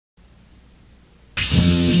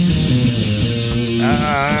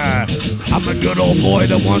I'm a good old boy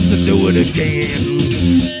that wants to do it again.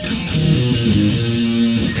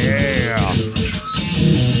 Yeah.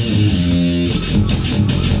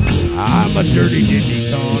 I'm a dirty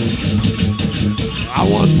demi-con. I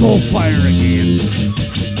want soul fire again.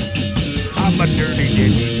 I'm a dirty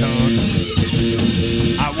demi-con.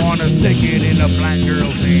 I want to stick it in a black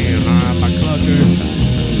girl's hand. I'm a clucker.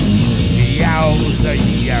 Yowza,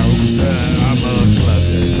 yowza, I'm a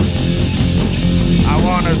clucker. I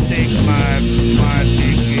want to stick my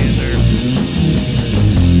dick in her.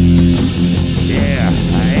 Yeah,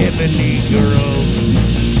 ebony girls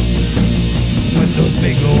with those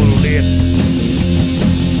big old lips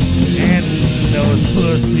and those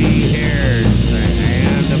pussy hairs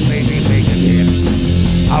and the baby making hips.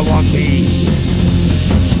 I want the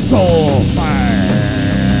soul fire.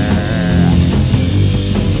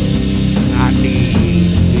 I need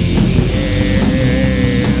the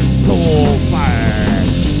soul fire.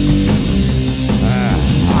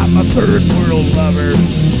 I'm a third world lover.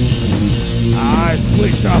 I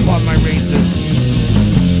switch off on my races.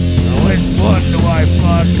 Which one do I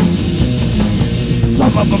fuck?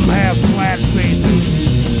 Some of them have flat faces.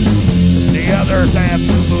 The others have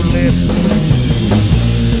boo-boo lips.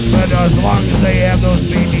 But as long as they have those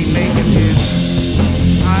baby making hips,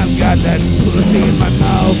 I've got that pussy in my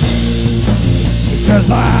mouth. Because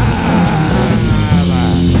I'm a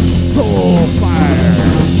soul fire.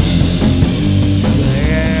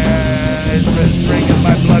 Yeah, it's been bringing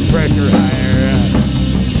my blood pressure higher.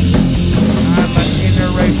 I'm an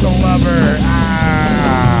interracial lover.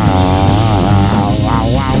 Wow,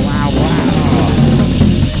 wow, wow, wow.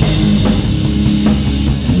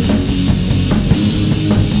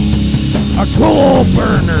 A coal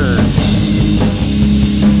burner.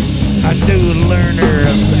 A new learner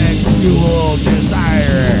of sexual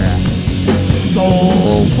desire.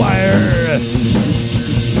 Soul fire.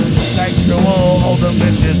 Sexual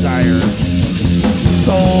ultimate desire.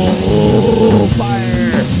 Soul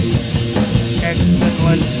fire.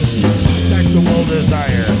 Excellent sexual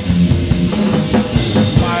desire.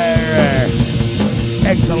 Fire.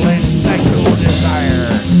 Excellent sexual desire.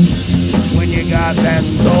 When you got that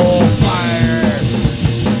soul fire,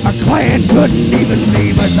 a clan couldn't even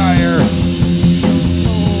be much higher.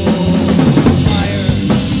 Soul fire.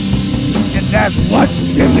 And that's what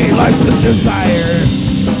Jimmy likes to desire.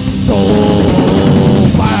 Soul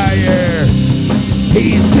fire.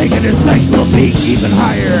 He's taking his sexual peak even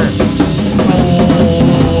higher.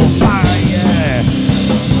 Soul fire.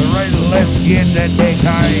 Right, let's get that dick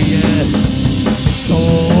higher.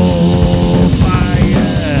 Soul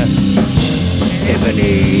fire.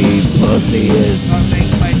 Ebony pussy is what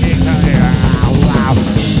makes my dick higher. Wow.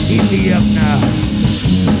 Keep me up now.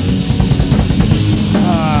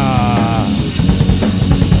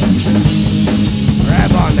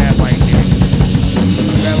 Grab on that white dick.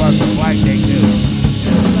 Grab on some black dick too.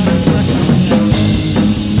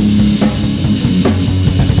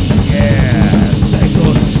 Yeah,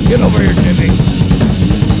 sexual. Get over here, Jimmy.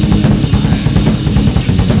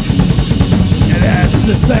 And that's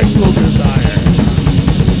the sexual desire.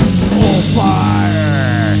 Soul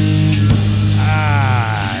fire.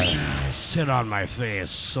 Ah, sit on my face,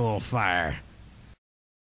 soul fire.